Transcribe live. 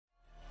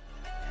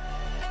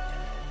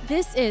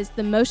This is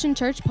the Motion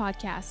Church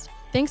Podcast.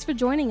 Thanks for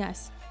joining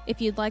us. If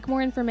you'd like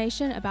more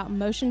information about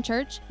Motion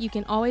Church, you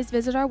can always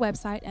visit our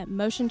website at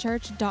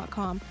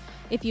motionchurch.com.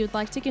 If you'd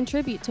like to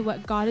contribute to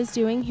what God is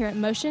doing here at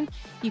Motion,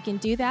 you can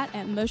do that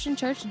at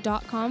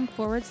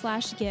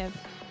motionchurch.com/give.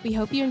 We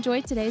hope you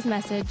enjoyed today's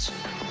message.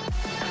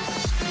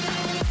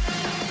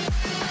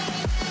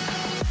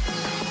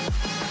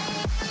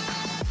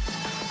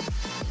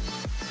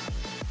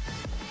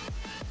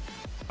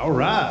 All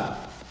right.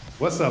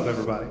 What's up,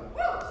 everybody?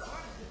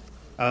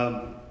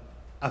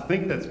 I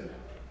think that's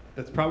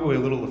probably a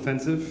little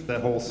offensive,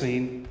 that whole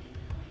scene.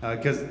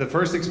 Because the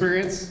first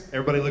experience,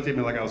 everybody looked at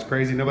me like I was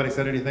crazy. Nobody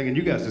said anything, and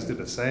you guys just did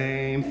the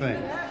same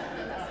thing.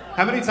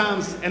 How many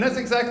times, and that's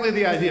exactly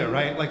the idea,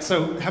 right? Like,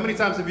 so how many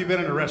times have you been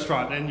in a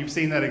restaurant and you've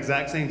seen that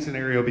exact same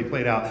scenario be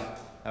played out?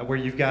 Where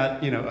you've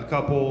got, a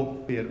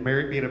couple, be it a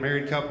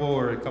married couple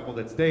or a couple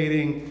that's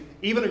dating,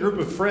 even a group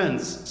of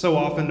friends. So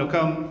often they'll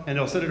come and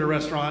they'll sit at a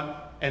restaurant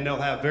and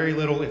they'll have very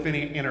little, if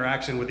any,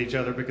 interaction with each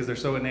other because they're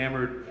so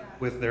enamored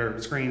with their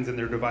screens and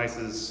their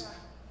devices,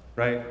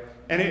 right?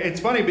 And it's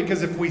funny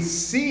because if we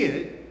see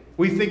it,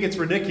 we think it's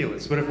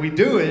ridiculous. But if we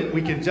do it,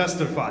 we can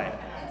justify it.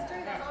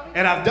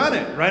 And I've done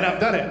it, right?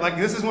 I've done it. Like,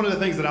 this is one of the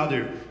things that I'll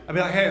do. I'll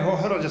be like, hey,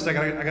 hold on just a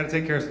second. I got to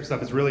take care of some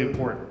stuff. It's really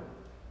important.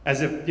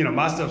 As if,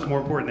 my stuff's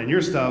more important than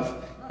your stuff.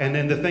 And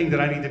then the thing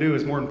that I need to do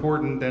is more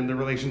important than the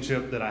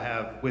relationship that I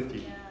have with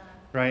you.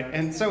 Right?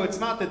 And so it's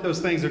not that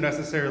those things are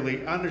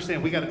necessarily, I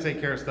understand we got to take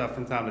care of stuff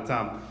from time to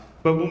time.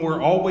 But when we're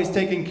always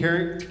taking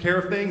care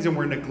of things and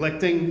we're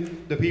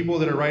neglecting the people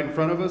that are right in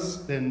front of us,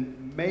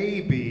 then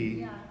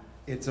maybe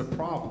it's a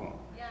problem.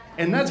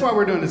 And that's why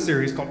we're doing this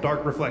series called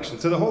Dark Reflection.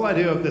 So the whole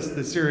idea of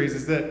this series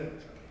is that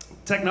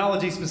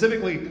technology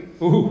specifically,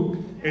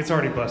 it's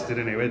already busted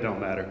anyway, it don't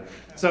matter.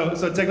 So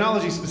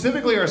technology,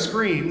 specifically our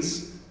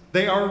screens,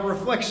 they are a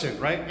reflection,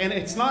 right? And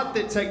it's not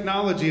that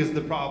technology is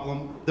the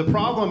problem. The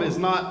problem is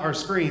not our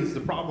screens,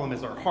 the problem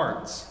is our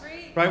hearts.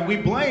 Right? We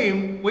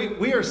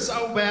are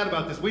so bad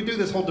about this. We do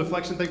this whole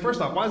deflection thing.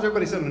 First off, why is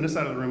everybody sitting on this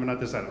side of the room and not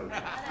this side of the room?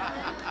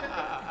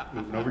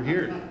 Moving over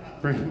here.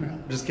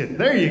 Just kidding.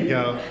 There you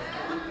go.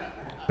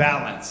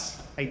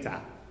 Balance. Hey,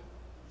 Ty.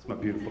 It's my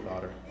beautiful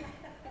daughter.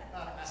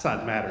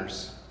 Side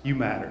matters. You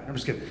matter. I'm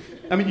just kidding.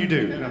 I mean, you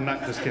do. I'm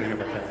not just kidding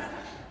about that.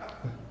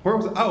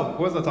 What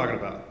was I talking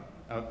about?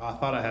 I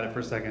thought I had it for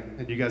a second,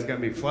 and you guys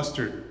got me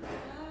flustered.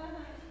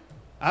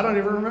 I don't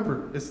even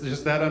remember. It's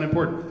just that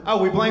unimportant.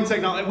 We blame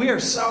technology. We are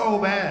so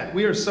bad.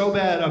 We are so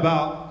bad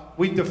about,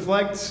 we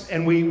deflect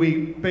and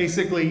we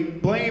basically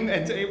blame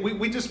and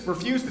we just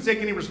refuse to take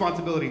any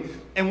responsibility.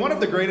 And one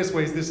of the greatest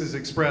ways this is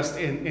expressed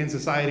in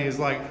society is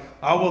like,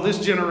 this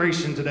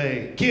generation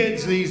today,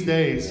 kids these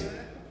days.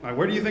 Like,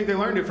 where do you think they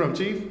learned it from,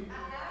 Chief?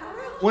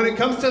 When it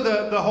comes to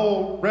the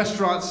whole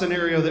restaurant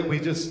scenario that we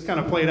just kind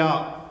of played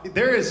out,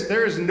 there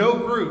is no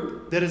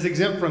group that is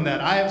exempt from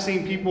that. I have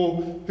seen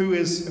people who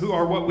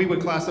are what we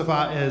would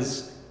classify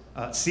as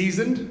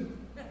seasoned.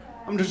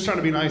 I'm just trying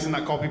to be nice and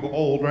not call people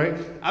old, right?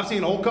 I've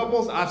seen old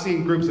couples, I've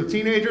seen groups of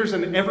teenagers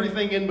and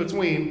everything in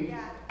between.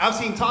 Yeah. I've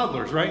seen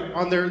toddlers, right,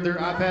 on their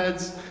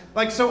iPads.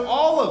 Like, so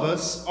all of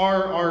us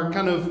are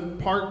kind of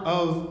part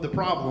of the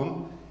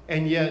problem,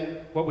 and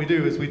yet what we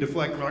do is we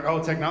deflect. We're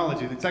like,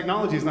 technology. The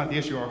technology is not the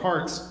issue. Our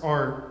hearts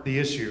are the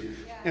issue.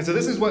 And so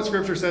this is what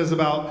Scripture says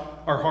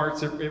about our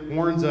hearts. It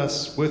warns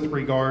us with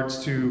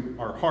regards to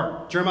our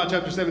heart. Jeremiah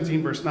chapter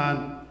 17, verse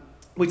 9.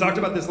 We talked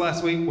about this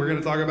last week. We're going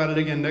to talk about it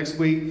again next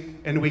week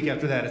and the week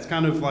after that. It's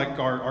kind of like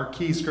our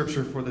key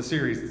scripture for the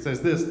series. It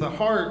says this: the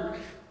heart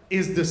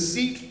is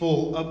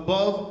deceitful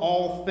above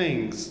all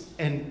things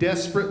and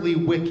desperately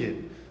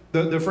wicked.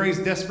 The phrase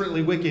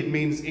desperately wicked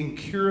means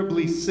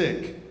incurably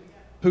sick.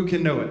 Who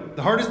can know it?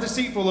 The heart is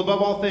deceitful above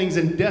all things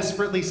and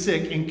desperately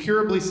sick,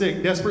 incurably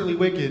sick, desperately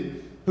wicked.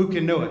 Who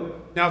can know it?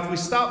 Now, if we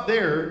stop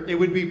there, it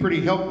would be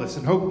pretty helpless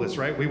and hopeless,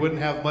 right? We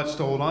wouldn't have much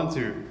to hold on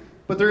to.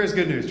 But there is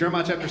good news.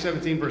 Jeremiah chapter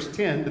 17, verse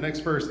 10, the next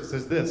verse, it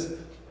says this: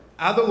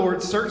 I, the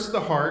Lord, search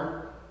the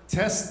heart,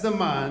 test the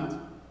mind,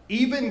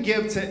 even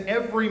give to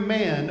every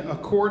man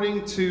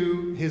according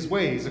to his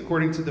ways,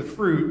 according to the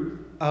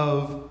fruit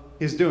of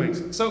his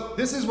doings. So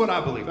this is what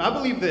I believe. I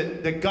believe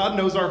that God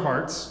knows our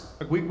hearts.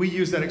 We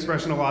use that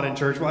expression a lot in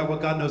church. We're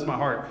like, God knows my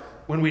heart.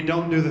 When we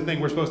don't do the thing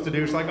we're supposed to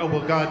do, it's like,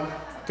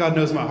 God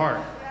knows my heart.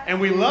 And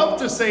we love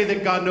to say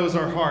that God knows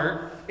our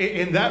heart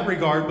in that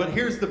regard, but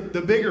here's the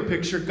bigger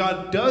picture.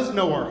 God does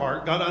know our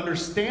heart. God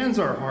understands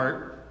our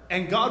heart,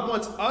 and God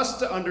wants us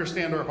to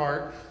understand our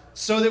heart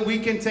so that we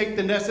can take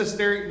the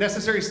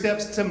necessary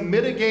steps to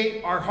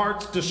mitigate our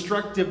heart's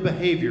destructive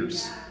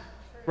behaviors.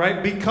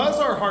 Right? Because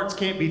our hearts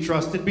can't be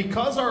trusted,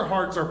 because our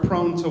hearts are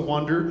prone to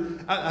wander.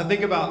 I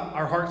think about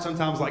our hearts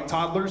sometimes like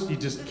toddlers. You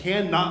just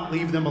cannot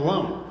leave them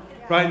alone.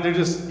 Right? They're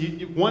just,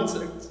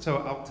 so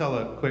I'll tell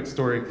a quick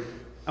story.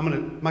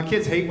 My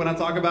kids hate when I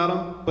talk about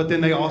them, but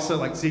then they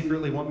also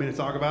secretly want me to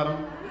talk about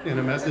them in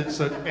a message.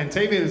 And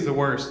Tavian is the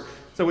worst.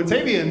 So when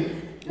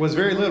Tavian was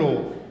very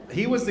little,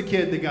 he was the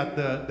kid that got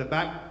the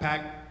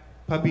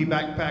puppy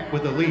backpack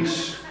with a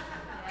leash.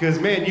 Because,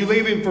 man, you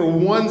leave him for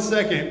 1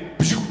 second,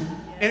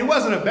 And he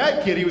wasn't a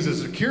bad kid, he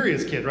was a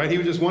curious kid, right? He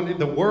was just wanted,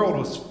 the world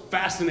was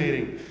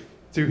fascinating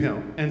to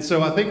him. And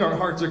so I think our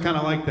hearts are kind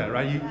of like that,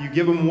 right? You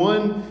give them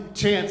one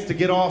chance to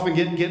get off and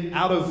get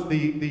out of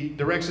the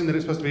direction that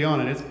it's supposed to be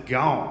on, and it's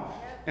gone.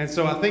 And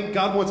so I think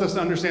God wants us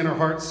to understand our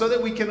hearts so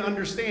that we can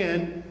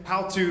understand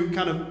how to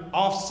kind of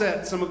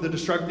offset some of the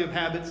destructive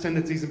habits,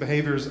 tendencies, and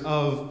behaviors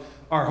of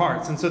our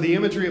hearts. And so the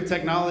imagery of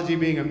technology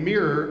being a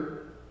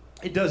mirror,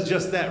 it does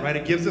just that, right?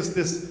 It gives us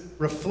this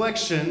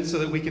reflection so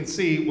that we can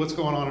see what's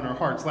going on in our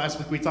hearts. Last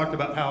week we talked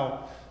about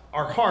how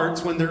our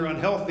hearts, when they're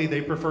unhealthy,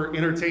 they prefer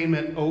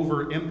entertainment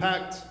over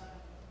impact.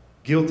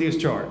 Guilty as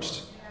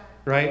charged,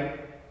 right?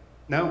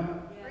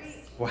 No?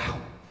 Yes.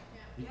 Wow.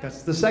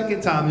 That's the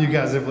second time you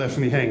guys have left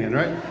me hanging,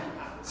 right?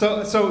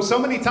 So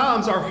many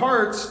times our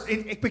hearts,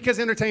 because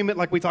entertainment,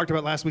 like we talked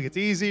about last week, it's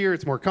easier,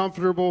 it's more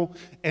comfortable,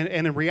 and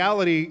in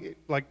reality,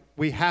 like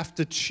we have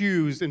to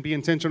choose and be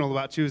intentional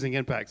about choosing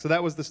impact. So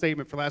that was the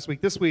statement for last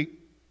week. This week,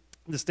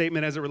 the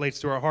statement as it relates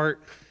to our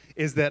heart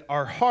is that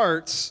our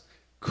hearts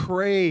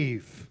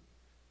crave.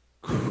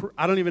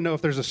 I don't even know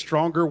if there's a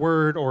stronger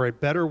word or a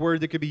better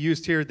word that could be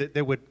used here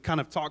that would kind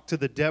of talk to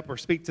the depth or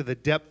speak to the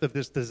depth of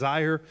this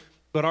desire,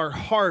 but our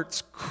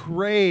hearts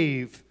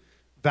crave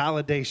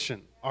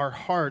validation. Our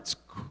hearts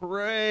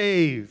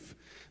crave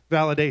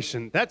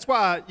validation. That's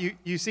why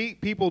you see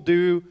people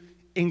do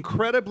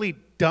incredibly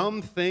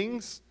dumb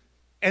things,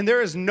 and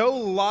there is no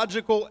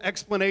logical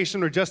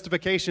explanation or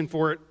justification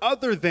for it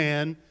other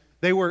than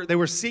they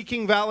were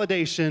seeking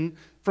validation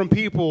from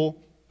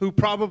people who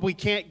probably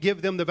can't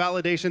give them the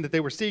validation that they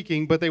were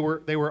seeking, but they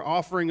were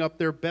offering up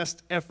their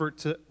best effort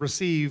to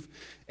receive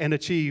and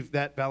achieve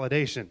that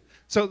validation.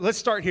 So let's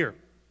start here.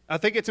 I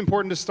think it's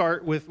important to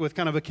start with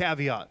kind of a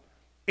caveat.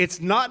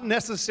 It's not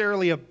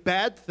necessarily a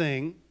bad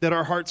thing that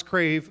our hearts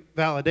crave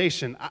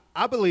validation.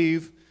 I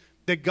believe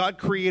that God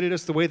created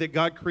us the way that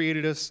God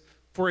created us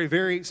for a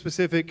very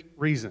specific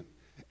reason.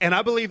 And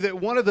I believe that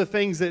one of the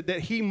things that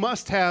he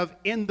must have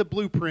in the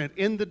blueprint,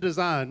 in the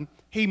design,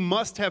 he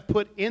must have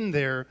put in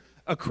there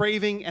a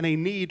craving and a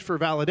need for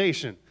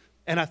validation.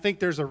 And I think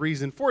there's a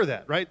reason for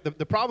that, right?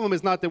 The problem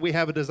is not that we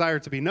have a desire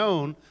to be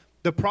known.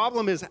 The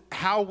problem is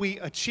how we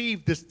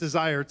achieve this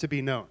desire to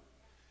be known.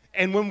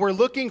 And when we're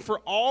looking for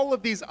all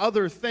of these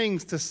other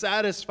things to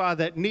satisfy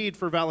that need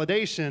for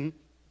validation,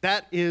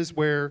 that is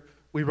where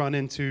we run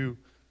into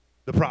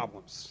the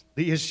problems,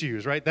 the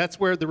issues, right? That's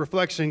where the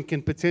reflection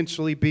can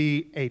potentially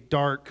be a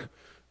dark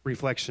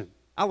reflection.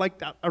 I like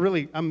that.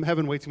 I'm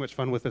having way too much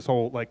fun with this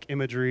whole like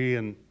imagery,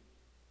 and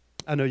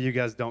I know you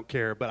guys don't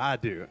care, but I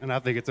do, and I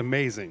think it's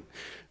amazing,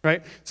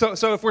 right? So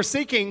if we're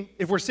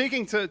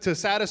seeking to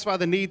satisfy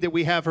the need that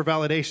we have for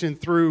validation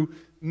through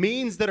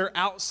means that are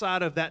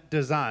outside of that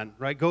design,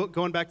 right?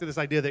 Going back to this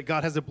idea that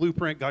God has a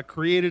blueprint, God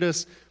created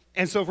us,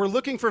 and so if we're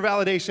looking for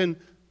validation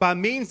by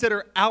means that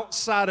are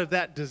outside of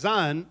that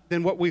design,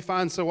 then what we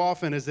find so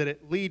often is that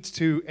it leads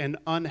to an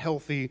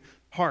unhealthy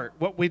heart.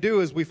 What we do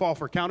is we fall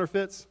for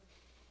counterfeits.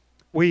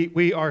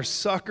 We are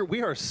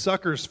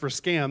suckers for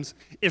scams.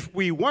 If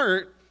we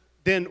weren't,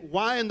 then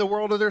why in the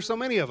world are there so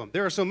many of them?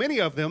 There are so many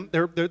of them.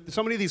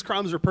 So many of these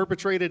crimes are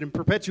perpetrated and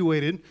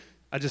perpetuated.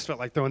 I just felt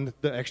like throwing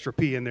the extra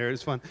P in there.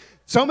 It's fun.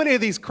 So many of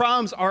these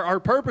crimes are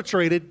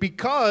perpetrated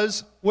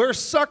because we're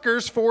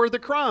suckers for the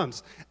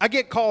crimes. I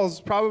get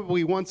calls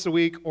probably once a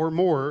week or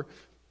more,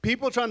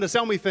 people trying to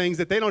sell me things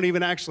that they don't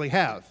even actually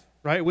have,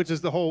 right? Which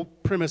is the whole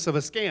premise of a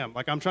scam.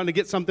 Like, I'm trying to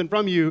get something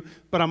from you,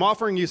 but I'm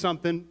offering you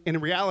something. And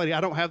in reality, I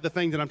don't have the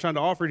thing that I'm trying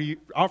to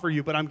offer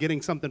you, but I'm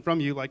getting something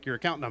from you, like your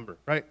account number,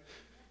 right?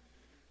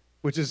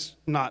 Which is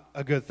not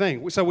a good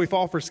thing. So we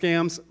fall for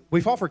scams.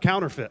 We fall for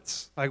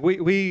counterfeits. Like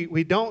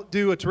we don't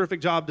do a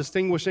terrific job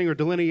distinguishing or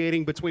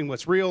delineating between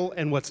what's real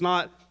and what's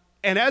not.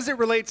 And as it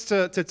relates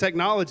to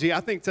technology,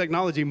 I think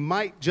technology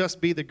might just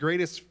be the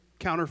greatest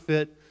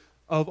counterfeit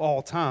of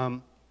all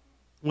time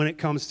when it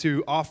comes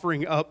to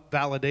offering up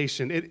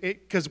validation.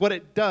 Because what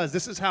it does,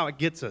 this is how it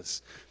gets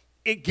us.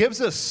 It gives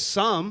us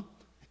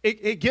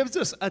it gives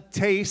us a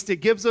taste,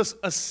 it gives us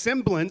a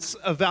semblance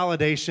of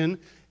validation.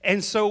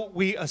 And so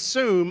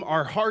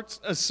our hearts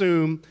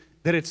assume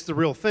that it's the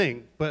real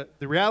thing. But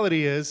the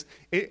reality is,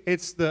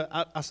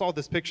 I saw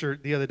this picture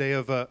the other day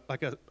of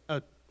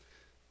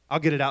I'll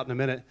get it out in a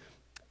minute,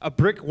 a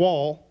brick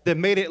wall that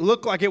made it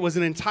look like it was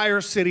an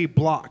entire city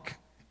block.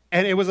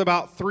 And it was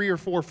about 3 or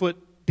 4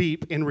 foot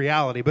deep in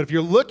reality. But if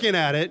you're looking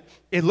at it,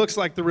 it looks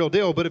like the real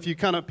deal. But if you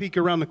kind of peek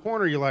around the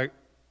corner, you're like,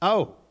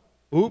 oh,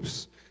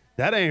 oops,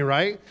 that ain't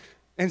right.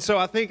 And so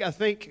I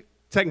think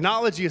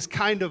technology is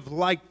kind of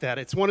like that.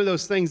 It's one of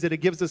those things that it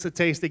gives us a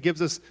taste. It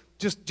gives us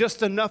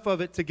just enough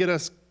of it to get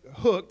us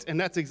hooked, and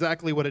that's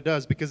exactly what it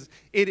does, because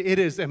it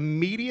is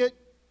immediate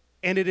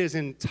and it is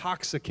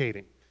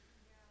intoxicating.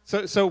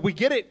 So we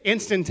get it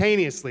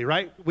instantaneously,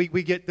 right?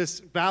 We get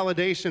this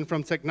validation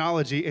from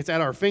technology. It's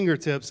at our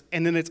fingertips,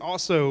 and then it's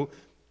also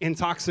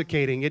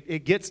intoxicating.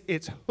 It gets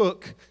its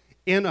hook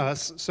in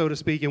us, so to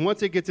speak, and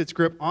once it gets its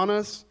grip on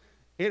us,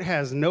 it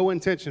has no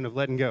intention of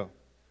letting go.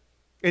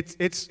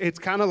 It's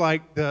kind of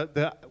like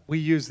we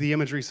use the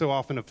imagery so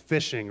often of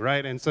fishing,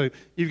 right? And so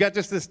you've got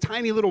just this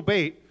tiny little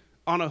bait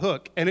on a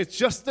hook, and it's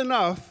just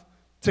enough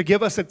to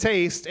give us a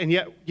taste, and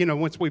yet,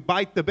 once we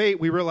bite the bait,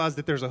 we realize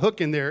that there's a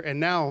hook in there, and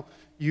now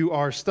you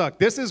are stuck.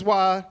 This is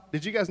why,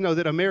 did you guys know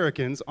that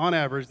Americans, on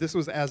average, this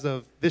was as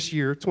of this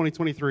year,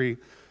 2023,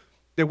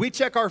 that we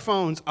check our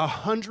phones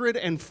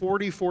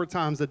 144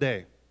 times a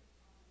day.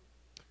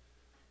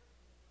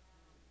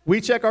 We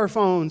check our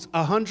phones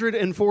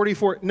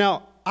 144.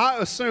 Now, I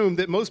assume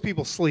that most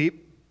people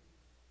sleep.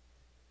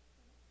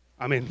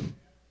 I mean,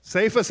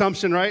 safe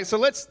assumption, right? So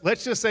let's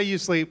just say you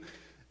sleep.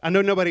 I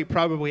know nobody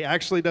probably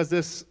actually does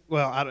this.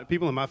 Well,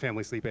 people in my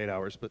family sleep 8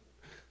 hours, but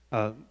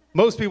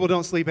most people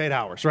don't sleep 8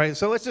 hours, right?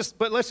 So let's just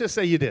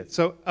say you did.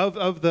 So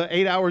of the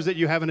 8 hours that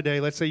you have in a day,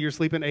 let's say you're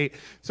sleeping 8.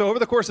 So over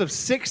the course of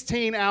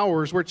 16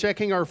 hours, we're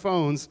checking our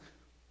phones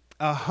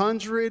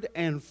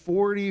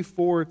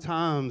 144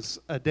 times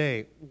a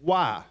day.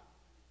 Why?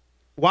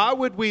 Why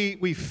would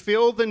we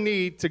feel the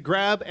need to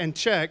grab and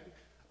check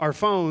our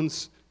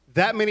phones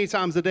that many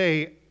times a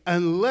day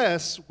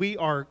unless we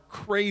are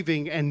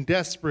craving and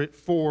desperate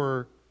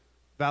for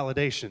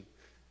validation?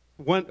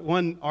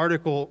 One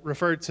article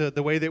referred to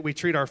the way that we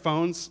treat our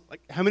phones.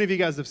 Like, how many of you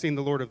guys have seen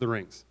The Lord of the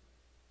Rings?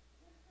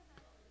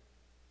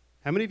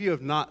 How many of you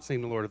have not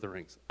seen The Lord of the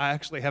Rings? I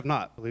actually have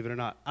not, believe it or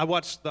not. I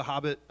watched The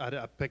Hobbit.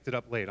 I picked it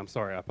up late. I'm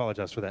sorry. I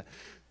apologize for that.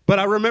 But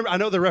I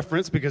know the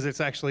reference because it's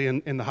actually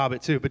in The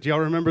Hobbit too. But do y'all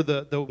remember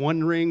the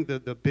one ring,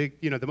 the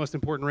big, the most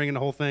important ring in the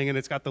whole thing, and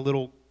it's got the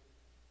little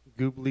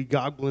goobly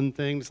goblin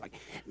thing. It's like,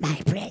 my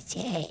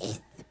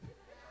precious.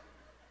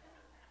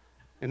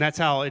 And that's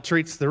how it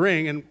treats the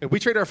ring. And we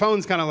treat our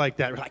phones kind of like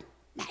that. We're like,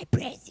 my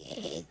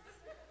precious.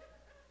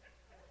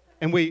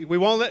 And we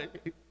won't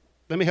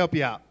let me help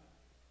you out.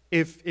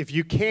 If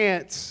you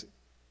can't,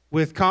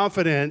 with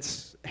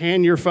confidence,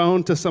 hand your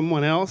phone to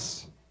someone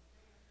else,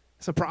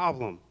 it's a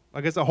problem.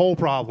 Like, it's a whole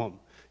problem.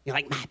 You're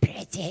like, my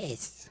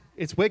precious.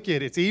 It's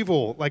wicked. It's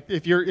evil. Like,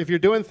 if you're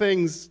doing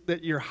things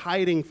that you're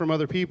hiding from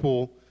other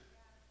people,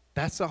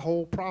 that's a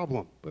whole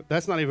problem. But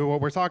that's not even what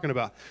we're talking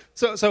about.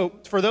 So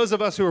for those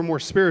of us who are more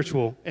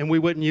spiritual, and we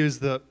wouldn't use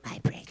the my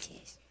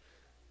precious.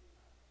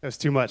 That's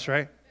too much,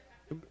 right?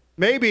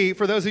 Maybe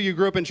for those of you who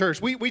grew up in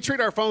church, we treat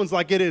our phones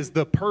like it is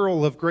the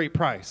pearl of great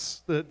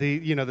price.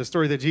 The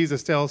story that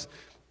Jesus tells.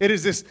 It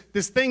is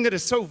this thing that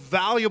is so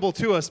valuable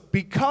to us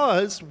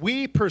because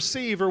we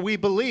perceive or we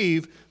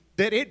believe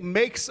that it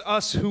makes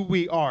us who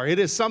we are. It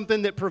is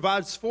something that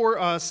provides for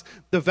us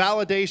the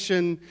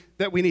validation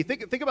that we need.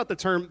 Think about the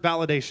term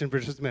validation for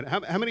just a minute.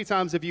 How many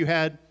times have you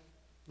had,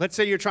 let's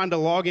say you're trying to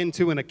log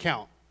into an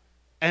account,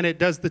 and it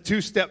does the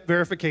two-step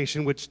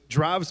verification, which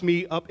drives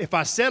me up. If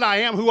I said I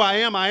am who I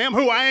am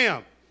who I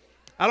am.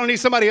 I don't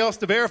need somebody else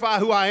to verify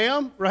who I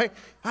am, right?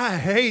 I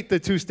hate the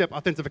two-step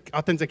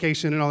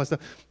authentication and all that stuff.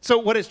 So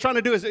what it's trying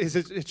to do is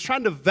it's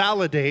trying to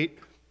validate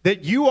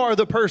that you are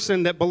the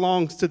person that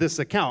belongs to this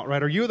account,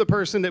 right? Or you're the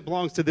person that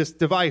belongs to this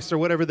device or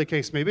whatever the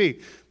case may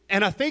be.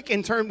 And I think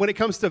in turn, when it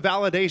comes to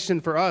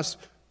validation for us,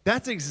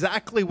 that's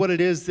exactly what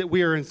it is that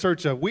we are in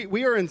search of.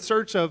 We are in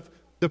search of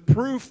the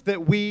proof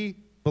that we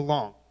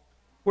belong.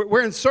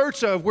 We're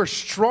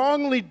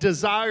strongly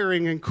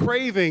desiring and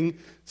craving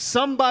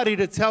somebody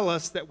to tell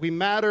us that we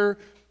matter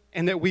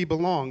and that we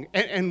belong.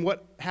 And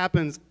what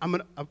happens,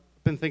 I've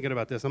been thinking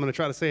about this. I'm going to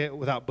try to say it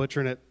without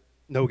butchering it.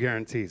 No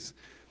guarantees.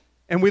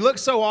 And we look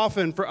so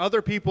often for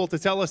other people to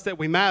tell us that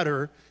we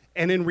matter,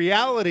 and in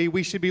reality,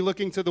 we should be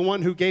looking to the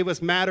one who gave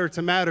us matter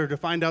to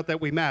find out that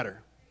we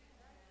matter.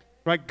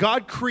 Right?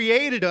 God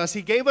created us.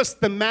 He gave us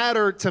the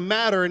matter to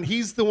matter, and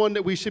he's the one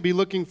that we should be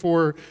looking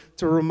for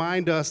to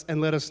remind us and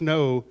let us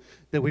know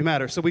that we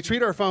matter. So we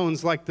treat our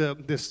phones like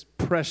this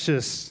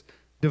precious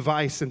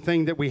device and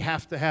thing that we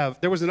have to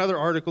have. There was another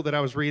article that I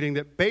was reading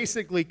that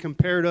basically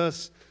compared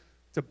us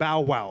to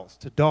bow wows,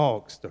 to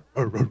dogs, to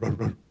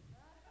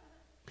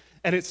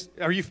and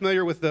are you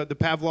familiar with the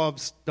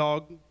Pavlov's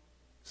dog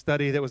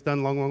study that was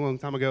done long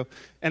time ago?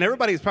 And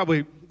everybody's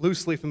probably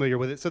loosely familiar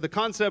with it. So the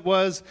concept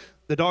was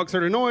the dogs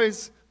heard a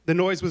noise. The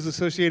noise was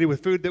associated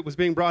with food that was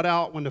being brought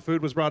out. When the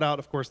food was brought out,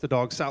 of course, the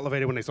dogs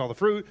salivated when they saw the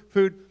food.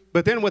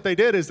 But then what they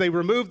did is they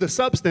removed the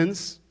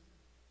substance.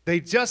 They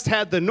just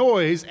had the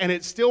noise, and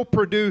it still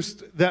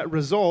produced that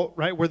result,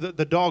 right, where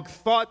the dog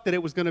thought that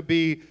it was going to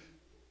be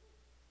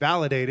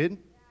validated,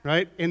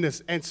 right, in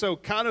this. And so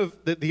kind of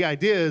the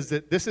idea is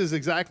that this is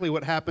exactly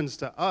what happens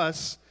to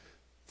us.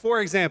 For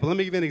example, let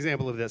me give you an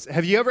example of this.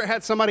 Have you ever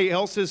had somebody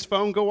else's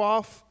phone go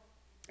off,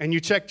 and you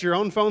checked your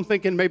own phone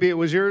thinking maybe it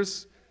was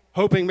yours,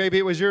 hoping maybe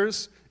it was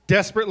yours,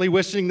 desperately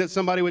wishing that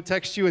somebody would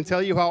text you and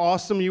tell you how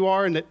awesome you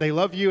are and that they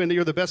love you and that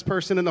you're the best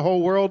person in the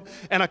whole world,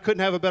 and I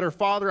couldn't have a better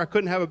father, I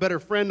couldn't have a better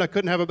friend, I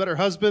couldn't have a better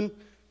husband,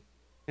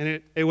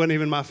 and it wasn't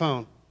even my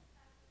phone.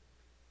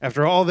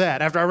 After all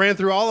that, after I ran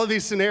through all of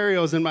these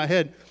scenarios in my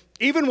head,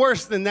 even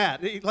worse than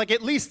that, like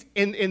at least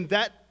in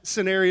that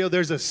scenario,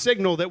 there's a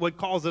signal that would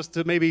cause us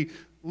to maybe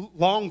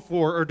long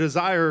for or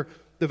desire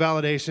the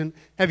validation.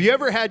 Have you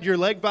ever had your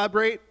leg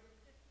vibrate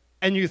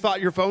and you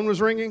thought your phone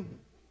was ringing?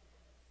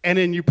 and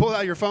then you pull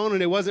out your phone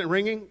and it wasn't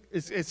ringing.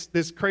 It's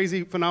this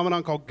crazy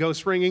phenomenon called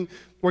ghost ringing,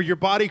 where your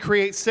body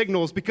creates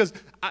signals, because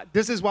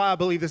this is why I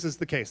believe this is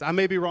the case. I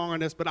may be wrong on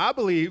this, but I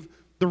believe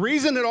the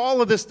reason that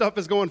all of this stuff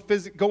is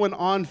going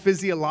on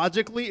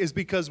physiologically is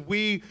because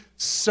we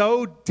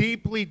so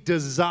deeply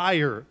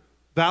desire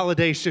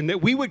validation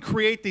that we would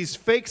create these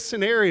fake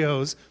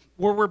scenarios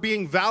where we're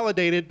being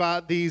validated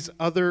by these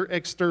other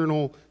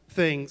external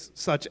things,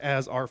 such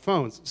as our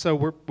phones. So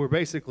we're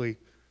basically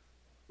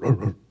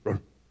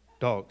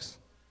dogs.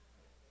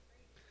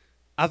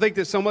 I think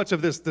that so much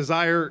of this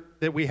desire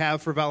that we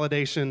have for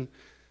validation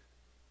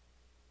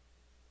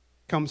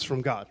comes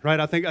from God, right?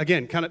 I think,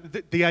 again, kind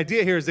of the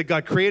idea here is that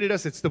God created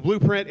us. It's the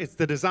blueprint. It's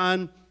the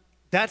design.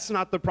 That's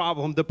not the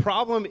problem. The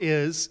problem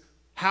is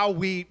how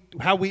we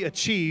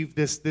achieve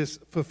this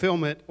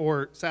fulfillment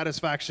or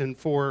satisfaction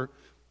for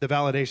the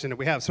validation that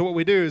we have. So what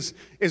we do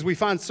is we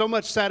find so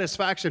much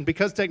satisfaction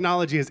because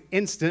technology is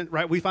instant,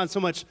 right? We find so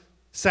much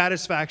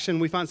satisfaction,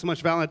 we find so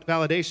much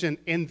validation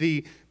in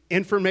the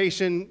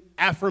information,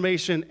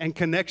 affirmation, and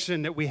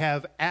connection that we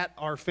have at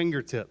our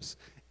fingertips.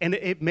 And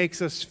it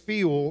makes us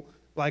feel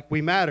like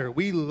we matter.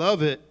 We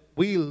love it.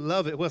 We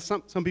love it. Well,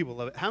 some people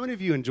love it. How many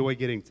of you enjoy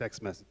getting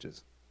text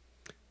messages?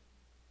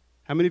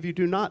 How many of you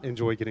do not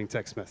enjoy getting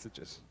text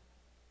messages?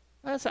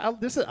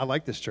 I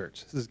like this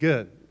church. This is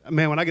good.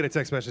 Man, when I get a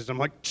text message, I'm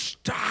like,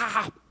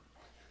 stop.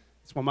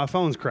 It's when my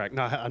phone's cracked.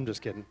 No, I'm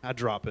just kidding. I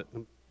drop it.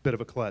 I'm a bit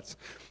of a klutz.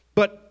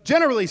 But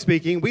generally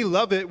speaking, we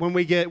love it when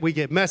we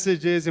get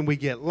messages and we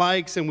get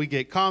likes and we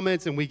get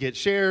comments and we get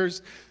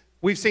shares.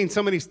 We've seen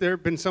there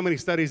have been so many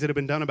studies that have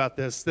been done about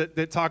this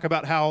that talk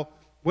about how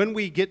when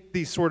we get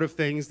these sort of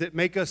things that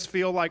make us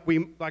feel like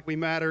we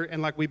matter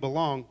and like we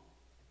belong,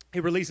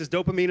 it releases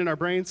dopamine in our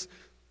brains.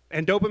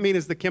 And dopamine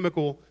is the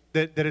chemical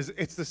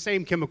it's the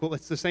same chemical.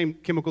 It's the same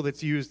chemical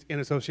that's used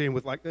in association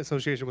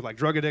with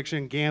drug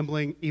addiction,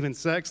 gambling, even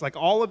sex, like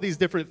all of these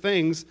different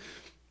things.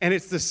 And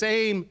it's the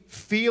same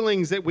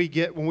feelings that we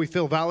get when we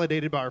feel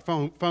validated by our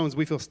phones.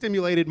 We feel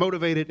stimulated,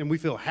 motivated, and we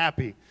feel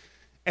happy.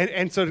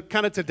 And so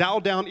kind of to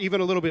dial down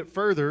even a little bit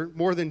further,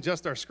 more than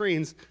just our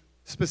screens,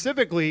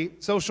 specifically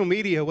social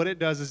media, what it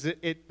does is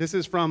this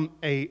is from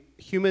a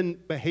human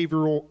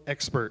behavioral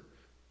expert.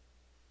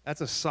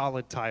 That's a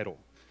solid title.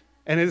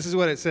 And this is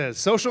what it says.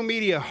 Social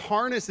media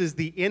harnesses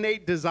the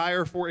innate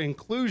desire for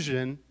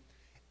inclusion,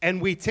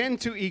 and we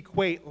tend to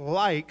equate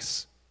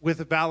likes with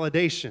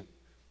validation.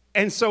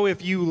 And so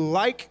if you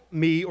like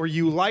me, or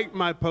you like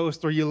my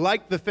post, or you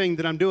like the thing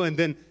that I'm doing,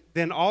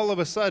 then all of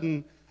a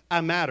sudden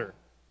I matter.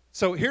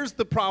 So here's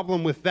the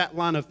problem with that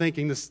line of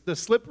thinking. The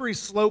slippery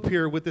slope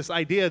here with this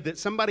idea that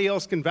somebody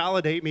else can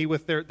validate me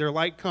with their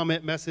like,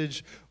 comment,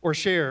 message, or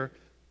share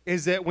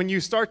is that when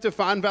you start to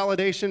find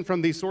validation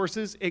from these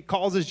sources, it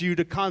causes you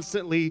to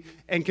constantly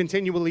and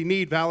continually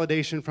need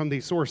validation from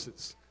these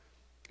sources.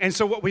 And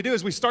so what we do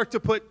is we start to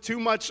put too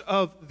much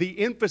of the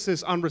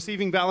emphasis on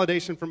receiving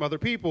validation from other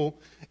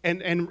people,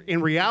 and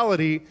in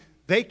reality,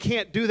 they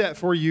can't do that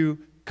for you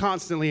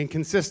constantly and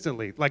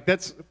consistently. Like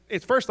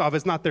first off,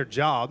 it's not their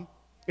job.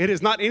 It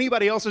is not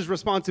anybody else's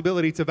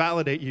responsibility to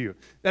validate you.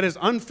 That is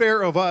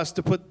unfair of us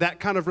to put that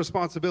kind of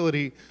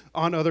responsibility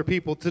on other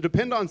people. To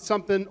depend on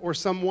something or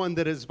someone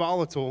that is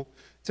volatile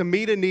to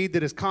meet a need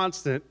that is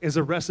constant is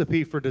a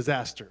recipe for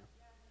disaster.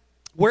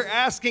 We're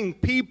asking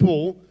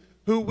people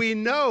who we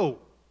know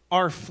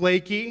are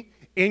flaky,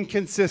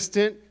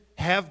 inconsistent,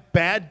 have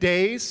bad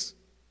days.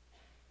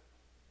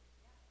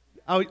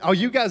 Oh,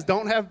 you guys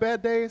don't have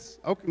bad days?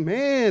 Okay,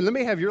 man, let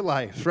me have your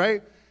life,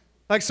 right?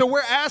 Like, so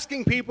we're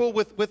asking people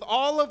with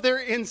all of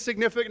their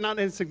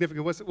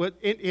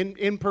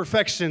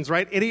imperfections,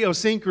 right?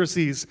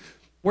 Idiosyncrasies.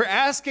 We're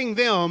asking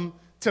them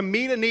to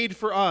meet a need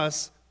for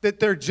us that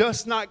they're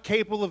just not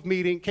capable of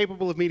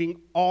meeting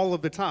all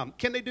of the time.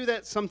 Can they do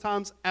that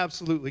sometimes?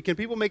 Absolutely. Can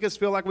people make us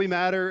feel like we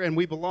matter and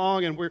we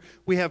belong and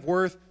we have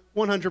worth?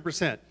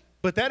 100%.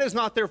 But that is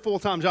not their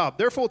full-time job.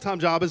 Their full-time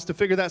job is to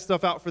figure that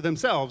stuff out for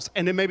themselves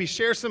and then maybe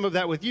share some of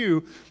that with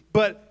you.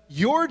 But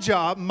your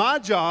job, my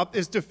job,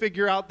 is to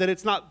figure out that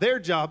it's not their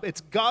job,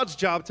 it's God's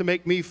job to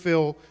make me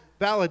feel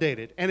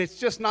validated. And it's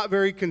just not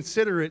very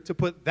considerate to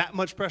put that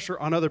much pressure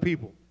on other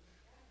people.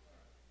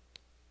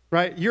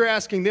 Right? You're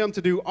asking them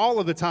to do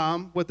all of the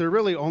time what they're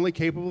really only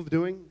capable of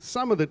doing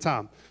some of the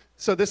time.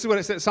 So this is what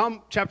it says.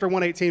 Psalm chapter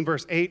 118,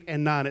 verse 8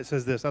 and 9, it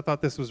says this. I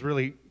thought this was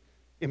really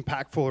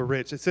impactful or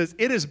rich. It says,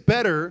 "It is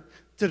better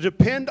to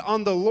depend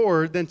on the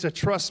Lord than to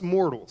trust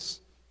mortals."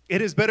 It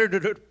is better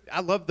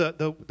I love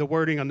the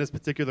wording on this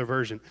particular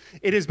version.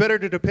 It is better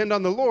to depend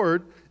on the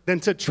Lord than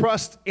to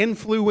trust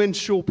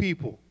influential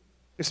people,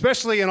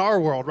 especially in our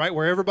world, right?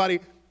 Where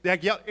everybody,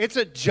 it's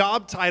a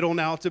job title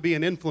now to be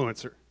an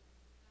influencer.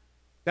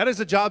 That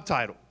is a job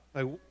title.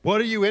 Like, what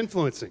are you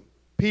influencing?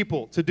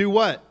 People. To do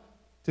what?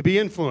 To be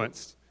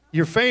influenced.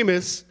 You're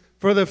famous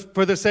for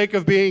the sake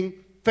of being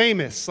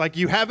famous. Like,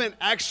 you haven't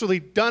actually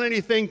done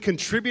anything,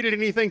 contributed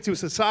anything to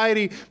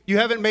society. You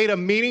haven't made a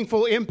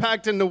meaningful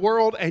impact in the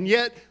world, and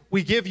yet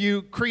we give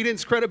you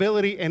credence,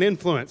 credibility, and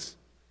influence.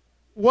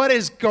 What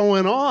is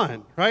going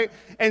on, right?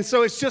 And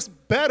so it's just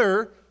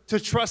better to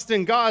trust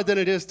in God than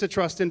it is to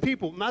trust in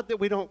people. Not that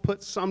we don't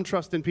put some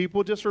trust in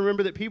people. Just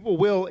remember that people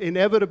will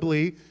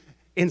inevitably,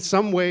 in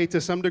some way,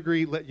 to some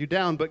degree, let you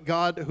down. But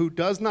God, who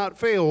does not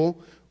fail,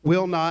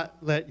 will not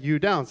let you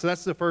down. So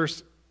that's the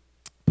first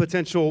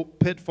potential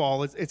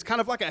pitfall. It's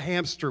kind of like a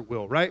hamster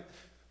wheel, right?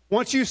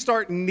 Once you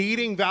start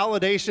needing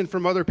validation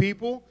from other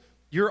people,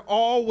 you're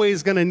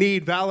always going to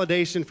need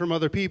validation from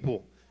other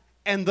people.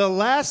 And the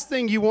last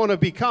thing you want to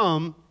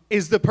become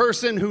is the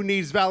person who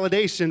needs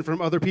validation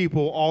from other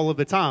people all of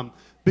the time.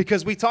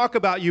 Because we talk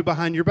about you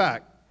behind your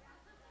back.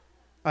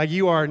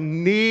 You are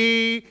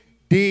needy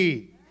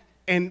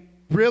and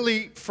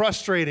really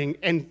frustrating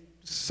and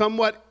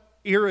somewhat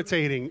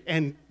irritating.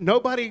 And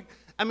nobody,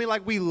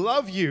 we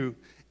love you.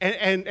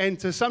 And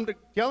to some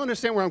degree, y'all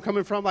understand where I'm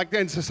coming from?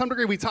 And to some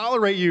degree, we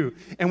tolerate you.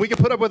 And we can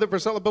put up with it for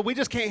so long, but we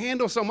just can't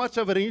handle so much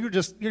of it.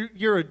 And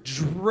you're a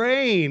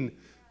drain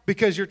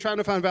because you're trying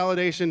to find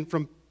validation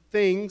from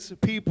things,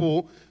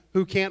 people,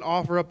 who can't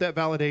offer up that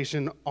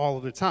validation all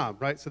of the time,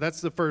 right? So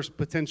that's the first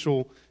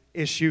potential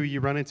issue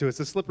you run into. It's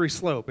a slippery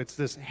slope. It's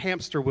this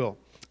hamster wheel.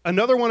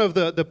 Another one of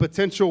the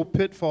potential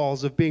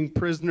pitfalls of being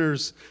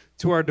prisoners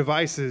to our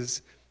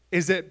devices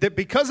is that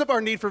because of our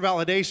need for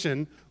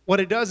validation, what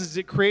it does is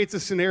it creates a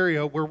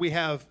scenario where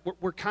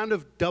we're kind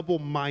of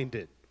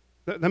double-minded.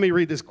 Let me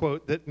read this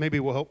quote that maybe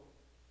will help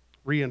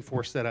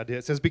reinforce that idea.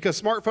 It says,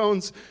 because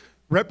smartphones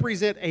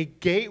represent a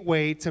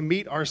gateway to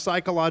meet our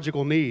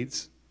psychological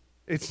needs.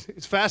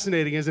 It's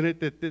fascinating, isn't it,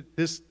 that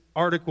this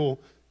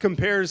article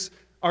compares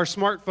our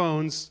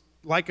smartphones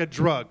like a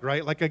drug,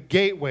 right? Like a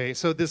gateway.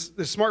 So this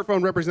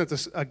smartphone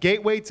represents a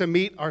gateway to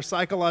meet our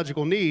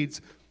psychological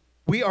needs.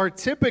 We are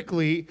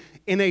typically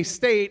in a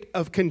state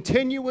of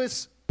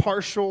continuous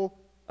partial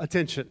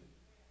attention.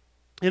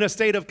 In a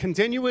state of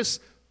continuous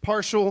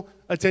partial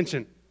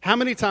attention. How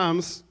many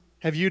times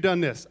have you done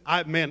this?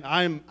 I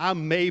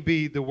may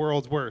be the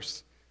world's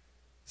worst.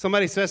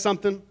 Somebody says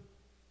something.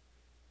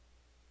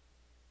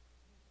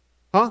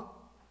 Huh?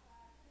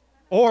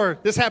 Or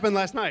this happened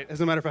last night, as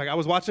a matter of fact. I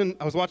was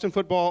watching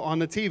football on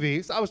the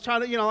TV. So I was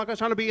trying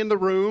to be in the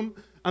room.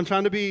 I'm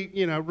trying to be,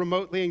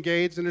 remotely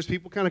engaged, and there's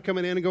people kind of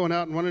coming in and going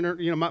out and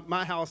running.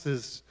 My house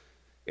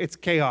it's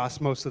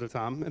chaos most of the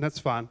time, and that's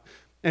fine.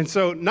 And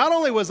so not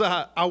only was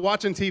I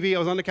watching TV, I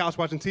was on the couch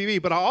watching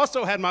TV, but I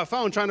also had my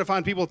phone trying to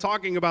find people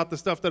talking about the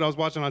stuff that I was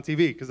watching on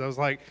TV, because I was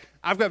like,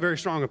 I've got very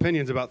strong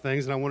opinions about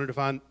things, and I wanted to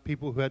find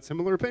people who had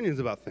similar opinions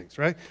about things,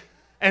 right?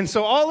 And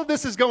so all of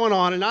this is going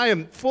on, and I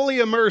am fully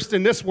immersed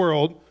in this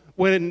world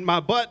when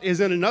my butt is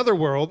in another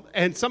world,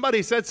 and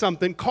somebody said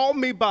something, called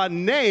me by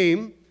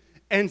name,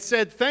 and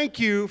said thank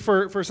you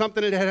for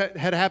something that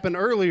had happened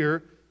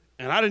earlier,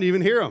 and I didn't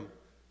even hear him.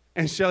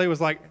 And Shelly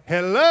was like,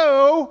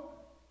 hello?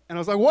 And I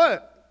was like,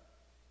 what?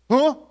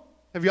 Huh?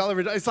 Have y'all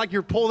ever done? It's like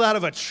you're pulled out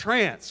of a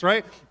trance,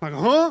 right? I'm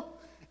like, huh?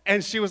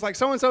 And she was like,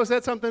 so-and-so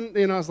said something.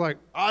 And I was like,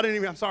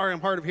 I'm sorry,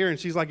 I'm hard of hearing.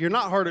 She's like, you're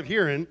not hard of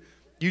hearing.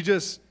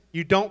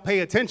 You don't pay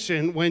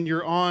attention when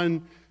you're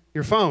on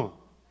your phone.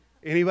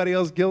 Anybody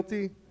else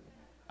guilty?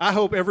 I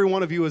hope every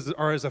one of you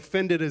are as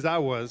offended as I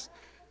was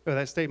by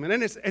that statement.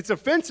 And it's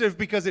offensive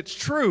because it's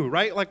true,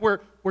 right? Like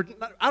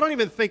I don't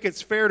even think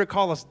it's fair to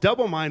call us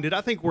double-minded.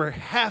 I think we're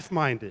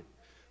half-minded.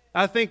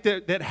 I think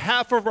that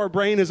half of our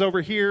brain is over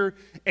here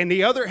and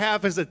the other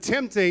half is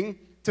attempting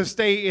to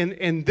stay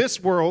in this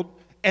world.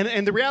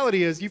 And the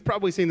reality is, you've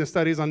probably seen the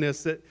studies on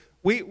this, that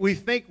we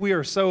think we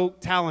are so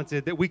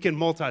talented that we can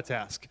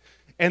multitask.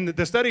 And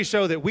the studies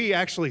show that we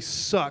actually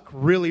suck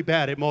really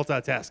bad at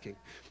multitasking.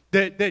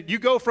 That you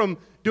go from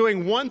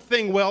doing one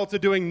thing well to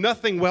doing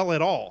nothing well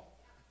at all.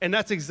 And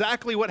that's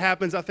exactly what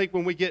happens, I think,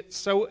 when we get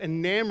so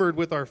enamored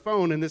with our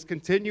phone and this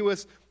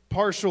continuous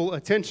partial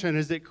attention,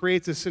 is it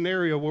creates a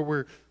scenario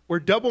where we're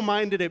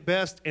double-minded at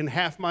best and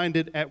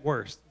half-minded at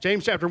worst.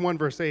 James chapter 1,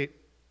 verse 8,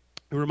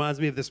 it reminds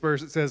me of this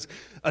verse. It says,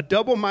 a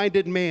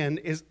double-minded man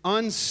is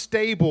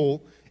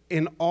unstable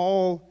in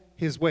all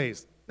his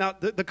ways. Now,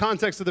 the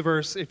context of the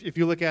verse, if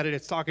you look at it,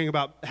 it's talking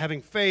about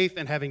having faith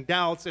and having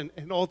doubts, and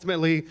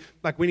ultimately,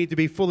 like, we need to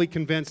be fully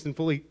convinced and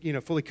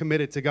fully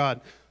committed to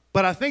God.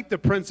 But I think the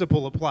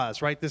principle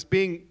applies, right? This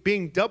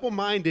being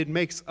double-minded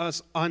makes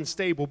us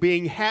unstable.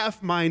 Being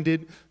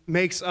half-minded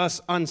makes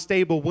us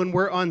unstable. When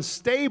we're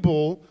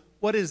unstable,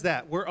 what is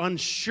that? We're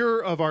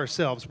unsure of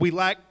ourselves. We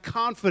lack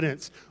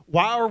confidence.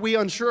 Why are we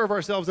unsure of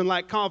ourselves and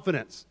lack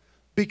confidence?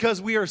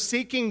 Because we are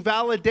seeking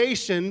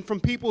validation from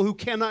people who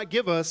cannot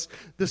give us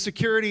the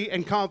security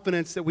and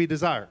confidence that we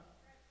desire.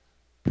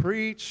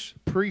 Preach,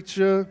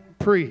 preacher,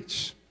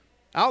 preach.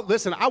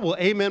 Listen, I will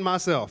amen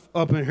myself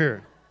up in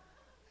here.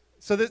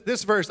 So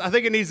this verse, I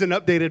think it needs an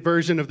updated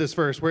version of this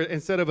verse, where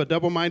instead of a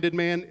double-minded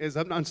man is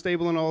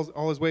unstable in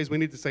all his ways, we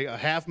need to say a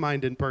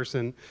half-minded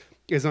person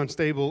is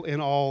unstable in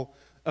all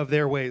of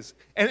their ways.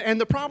 And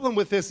the problem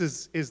with this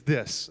is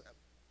this.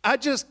 I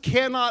just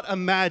cannot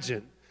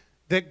imagine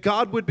that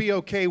God would be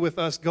okay with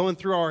us going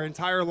through our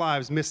entire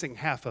lives missing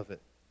half of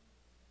it.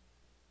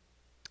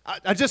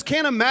 I just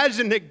can't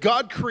imagine that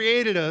God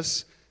created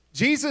us.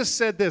 Jesus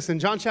said this in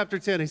John chapter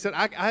 10. He said,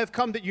 I have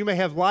come that you may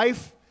have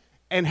life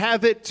and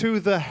have it to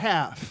the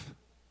half.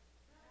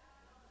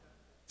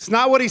 It's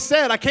not what he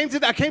said. I came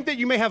that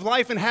you may have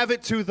life and have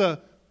it to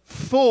the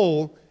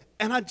full.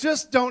 And I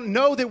just don't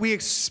know that we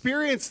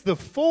experience the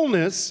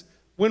fullness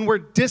when we're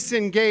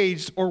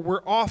disengaged or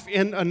we're off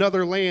in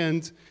another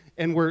land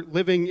and we're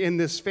living in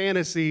this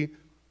fantasy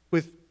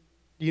with,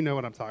 you know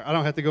what I'm talking. I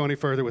don't have to go any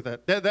further with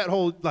that. That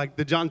whole, like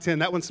the John 10,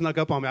 that one snuck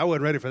up on me. I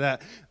wasn't ready for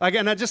that.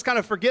 And I just kind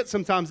of forget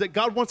sometimes that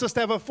God wants us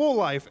to have a full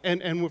life.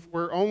 And if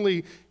we're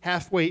only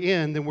halfway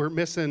in, then we're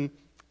missing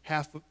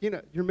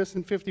you're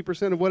missing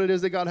 50% of what it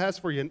is that God has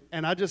for you.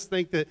 And I just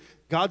think that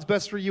God's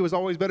best for you is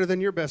always better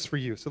than your best for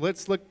you. So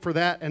let's look for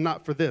that and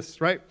not for this,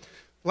 right?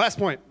 Last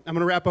point, I'm going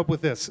to wrap up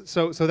with this.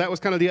 So that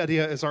was kind of the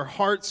idea, is our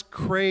hearts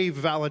crave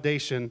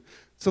validation.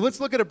 So let's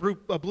look at a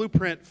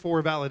blueprint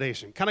for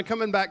validation. Kind of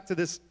coming back to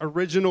this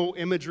original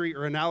imagery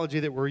or analogy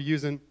that we're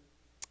using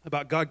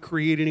about God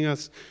creating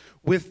us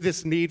with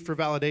this need for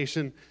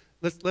validation.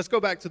 Let's go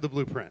back to the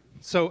blueprint.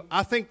 So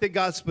I think that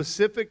God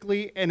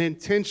specifically and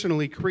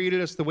intentionally created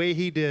us the way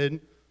he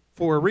did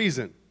for a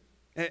reason.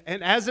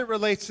 And as it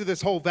relates to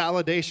this whole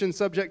validation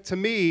subject, to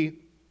me,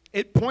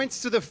 it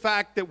points to the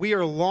fact that we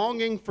are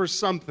longing for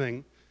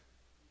something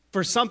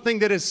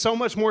that is so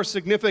much more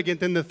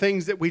significant than the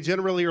things that we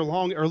generally are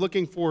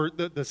looking for,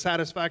 the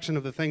satisfaction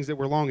of the things that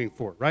we're longing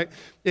for, right?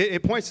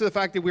 It points to the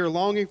fact that we are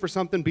longing for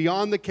something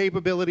beyond the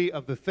capability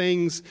of the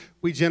things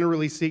we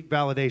generally seek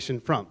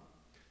validation from.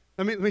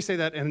 Let me say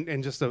that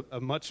in just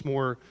a much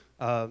more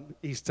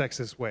East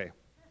Texas way.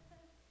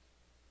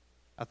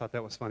 I thought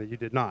that was funny. You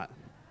did not.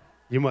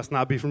 You must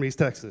not be from East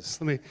Texas.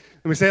 Let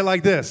me say it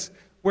like this.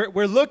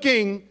 We're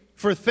looking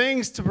for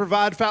things to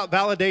provide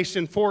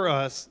validation for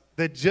us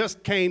that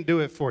just can't do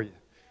it for you.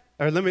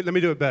 Or let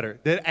me do it better.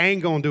 That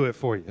ain't gonna do it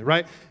for you,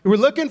 right? We're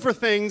looking for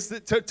things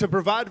to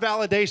provide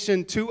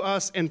validation to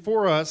us and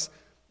for us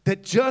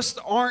that just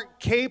aren't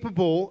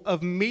capable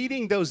of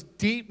meeting those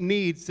deep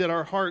needs that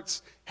our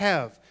hearts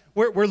have.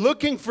 We're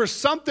looking for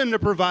something to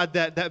provide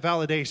that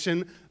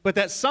validation, but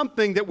that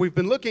something that we've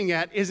been looking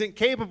at isn't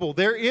capable.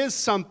 There is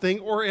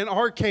something, or in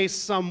our case,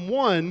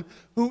 someone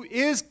who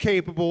is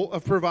capable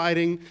of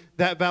providing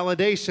that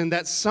validation.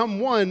 That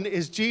someone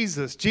is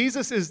Jesus.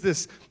 Jesus is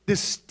this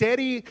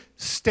steady,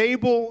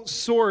 stable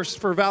source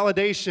for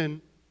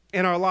validation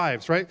in our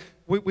lives, right?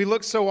 We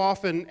look so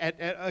often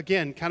at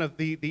again, kind of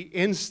the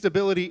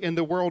instability in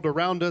the world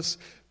around us.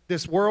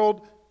 This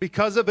world,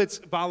 because of its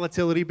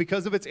volatility,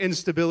 because of its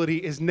instability,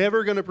 is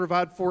never going to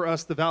provide for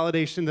us the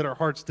validation that our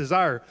hearts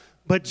desire.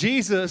 But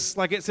Jesus,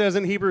 like it says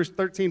in Hebrews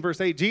 13,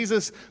 verse 8,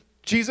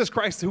 Jesus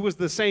Christ, who was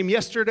the same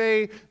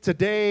yesterday,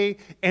 today,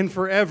 and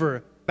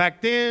forever,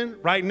 back then,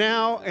 right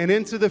now, and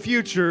into the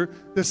future,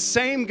 the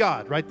same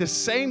God, right? The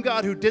same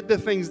God who did the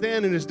things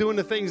then and is doing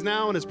the things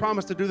now and has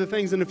promised to do the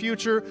things in the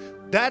future.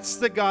 That's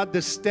the God,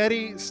 the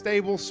steady,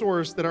 stable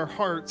source that our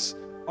hearts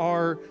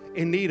are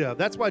in need of.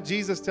 That's why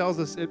Jesus tells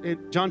us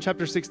in John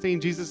chapter 16,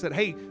 Jesus said,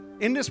 hey,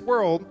 in this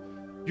world,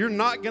 you're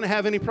not going to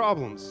have any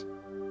problems.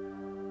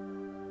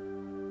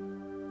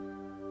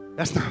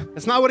 That's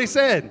not what he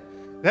said.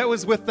 That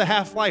was with the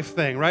half-life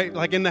thing, right?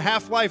 Like in the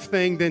half-life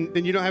thing,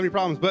 then you don't have any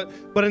problems.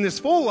 But in this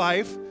full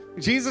life,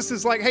 Jesus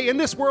is like, hey, in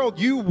this world,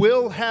 you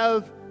will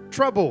have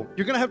trouble.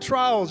 You're going to have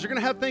trials. You're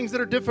going to have things that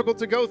are difficult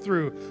to go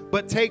through.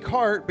 But take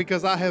heart,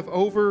 because I have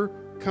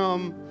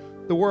overcome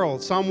the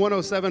world. Psalm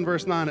 107,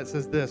 verse 9, it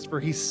says this, for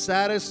he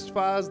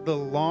satisfies the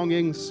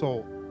longing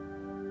soul.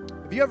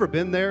 Have you ever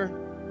been there?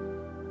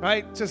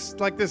 Right? Just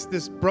like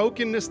this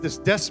brokenness, this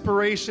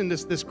desperation,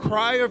 this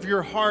cry of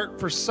your heart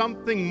for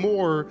something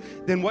more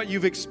than what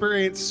you've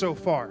experienced so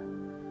far.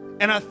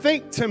 And I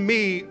think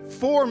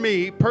for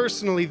me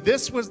personally,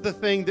 this was the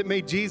thing that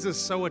made Jesus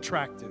so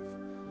attractive.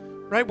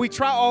 Right? We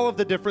try all of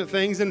the different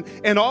things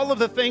and all of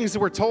the things that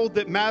we're told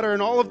that matter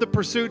and all of the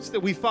pursuits that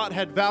we thought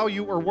had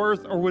value or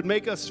worth or would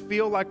make us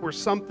feel like we're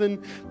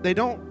something, they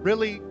don't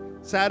really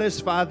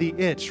satisfy the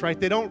itch, right?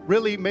 They don't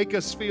really make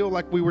us feel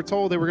like we were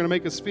told they were going to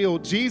make us feel.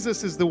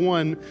 Jesus is the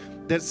one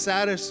that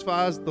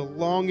satisfies the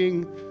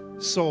longing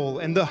soul,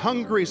 and the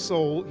hungry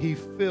soul he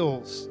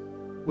fills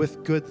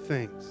with good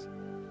things.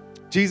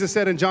 Jesus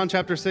said in John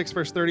chapter 6,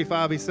 verse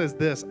 35, he says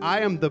this, I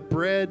am the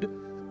bread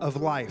of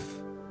life.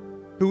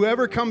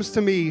 Whoever comes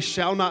to me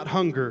shall not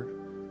hunger,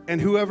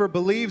 and whoever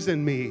believes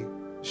in me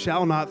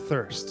shall not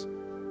thirst.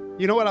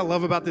 You know what I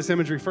love about this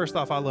imagery? First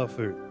off, I love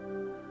food.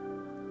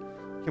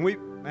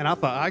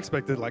 I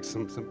expected like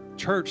some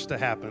church to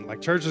happen.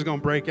 Like church is going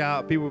to break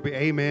out. People will be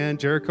amen,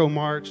 Jericho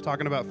March,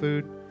 talking about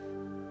food.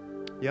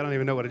 Y'all don't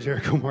even know what a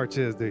Jericho March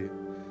is, do you?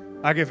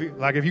 Like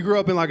if you grew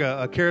up in like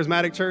a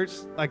charismatic church,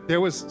 like there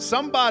was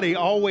somebody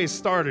always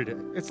started it.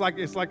 It's like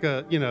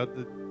a,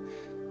 the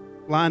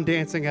line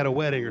dancing at a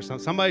wedding or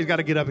something. Somebody's got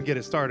to get up and get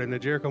it started. In the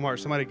Jericho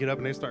March, somebody get up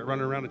and they start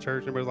running around the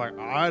church. And everybody's like,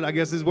 all right, I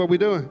guess this is what we're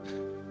doing.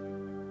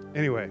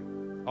 Anyway,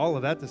 all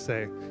of that to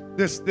say,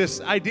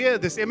 this idea,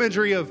 this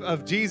imagery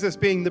of Jesus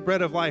being the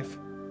bread of life,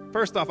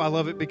 first off, I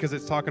love it because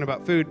it's talking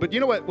about food. But you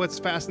know what's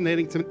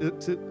fascinating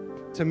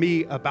to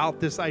me about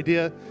this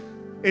idea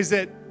is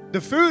that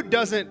the food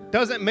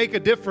doesn't make a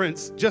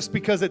difference just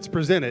because it's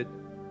presented.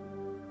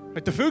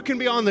 Like the food can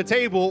be on the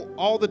table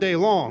all the day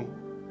long,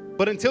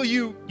 but until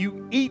you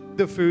eat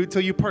the food,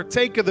 till you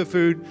partake of the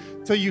food,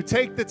 till you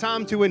take the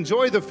time to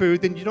enjoy the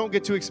food, then you don't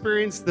get to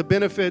experience the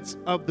benefits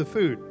of the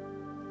food.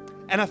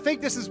 And I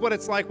think this is what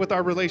it's like with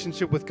our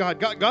relationship with God.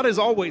 God is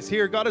always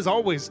here. God is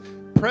always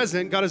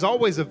present. God is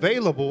always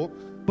available.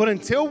 But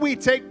until we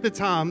take the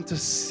time to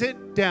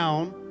sit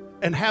down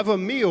and have a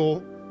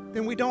meal,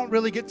 then we don't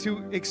really get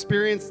to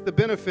experience the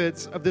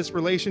benefits of this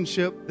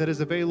relationship that is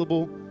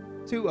available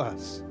to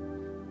us.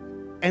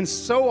 And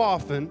so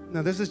often,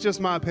 now this is just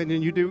my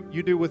opinion, you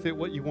do with it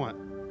what you want.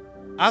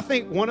 I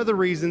think one of the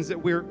reasons that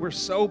we're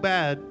so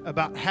bad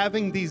about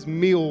having these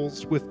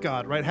meals with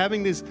God, right?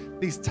 Having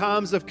these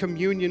times of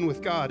communion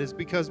with God is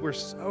because we're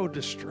so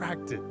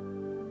distracted.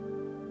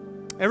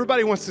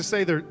 Everybody wants to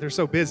say they're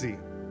so busy.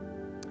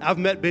 I've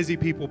met busy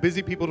people.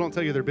 Busy people don't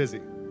tell you they're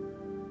busy.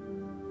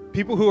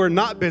 People who are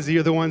not busy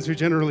are the ones who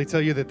generally tell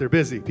you that they're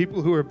busy.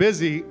 People who are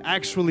busy,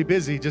 actually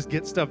busy, just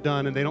get stuff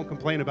done and they don't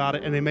complain about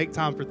it and they make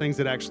time for things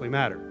that actually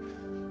matter.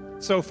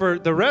 So for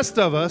the rest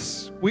of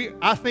us,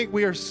 I think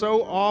we are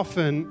so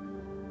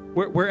often,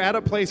 we're at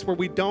a place where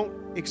we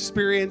don't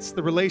experience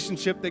the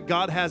relationship that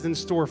God has in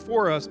store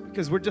for us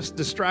because we're just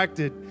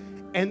distracted.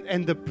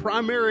 And the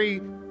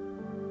primary,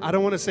 I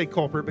don't want to say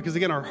culprit because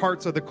again, our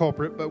hearts are the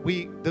culprit, but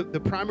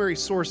the primary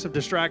source of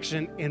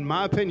distraction, in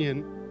my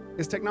opinion,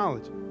 is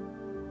technology.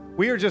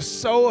 We are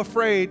just so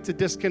afraid to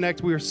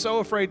disconnect. We are so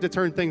afraid to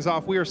turn things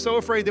off. We are so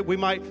afraid that we've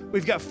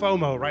got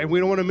FOMO, right? We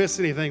don't want to miss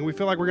anything. We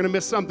feel like we're going to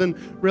miss something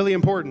really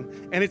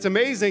important. And it's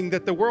amazing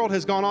that the world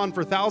has gone on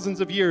for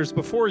thousands of years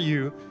before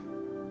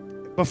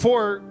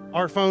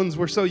our phones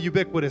were so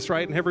ubiquitous,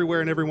 right? And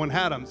everywhere and everyone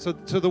had them. So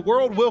the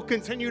world will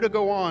continue to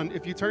go on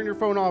if you turn your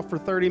phone off for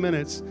 30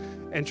 minutes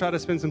and try to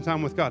spend some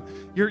time with God.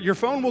 Your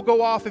phone will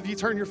go off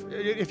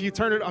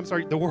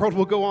the world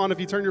will go on if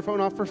you turn your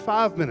phone off for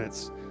 5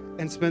 minutes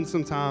and spend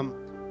some time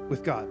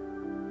with God.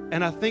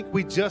 And I think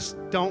we just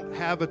don't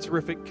have a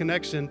terrific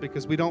connection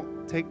because we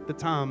don't take the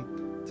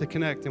time to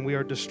connect and we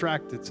are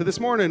distracted. So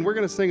this morning, we're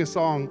going to sing a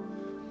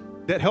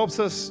song that helps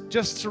us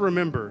just to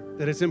remember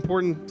that it's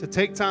important to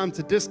take time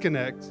to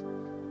disconnect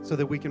so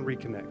that we can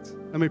reconnect.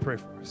 Let me pray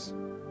for us.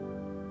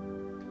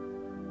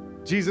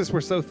 Jesus,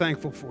 we're so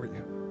thankful for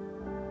you.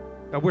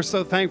 God, we're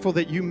so thankful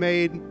that you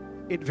made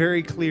it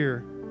very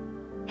clear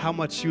how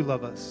much you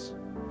love us.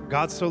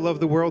 God so loved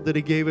the world that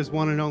he gave his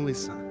one and only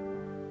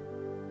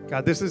son.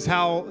 God, this is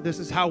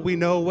how we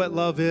know what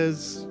love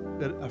is,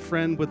 that a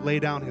friend would lay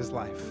down his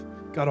life.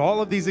 God,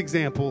 all of these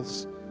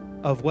examples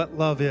of what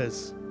love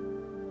is,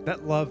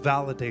 that love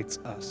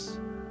validates us.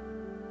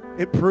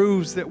 It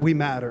proves that we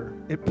matter.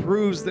 It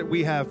proves that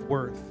we have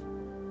worth.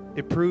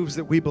 It proves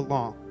that we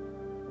belong.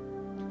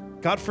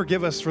 God,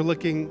 forgive us for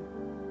looking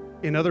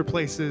in other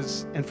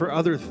places and for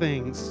other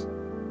things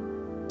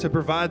to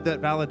provide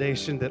that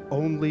validation that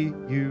only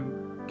you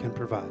can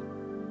provide.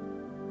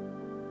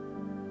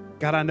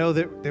 God, I know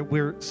that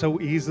we're so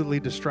easily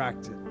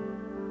distracted,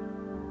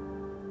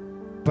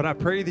 but I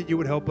pray that you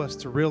would help us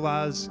to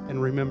realize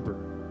and remember,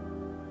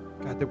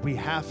 God, that we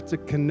have to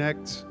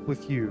connect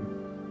with you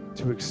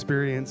to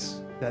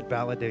experience that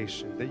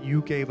validation, that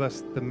you gave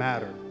us the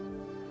matter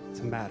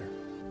to matter.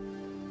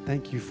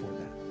 Thank you for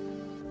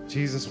that.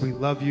 Jesus, we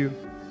love you,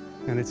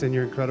 and it's in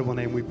your incredible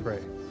name we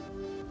pray.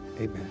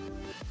 Amen.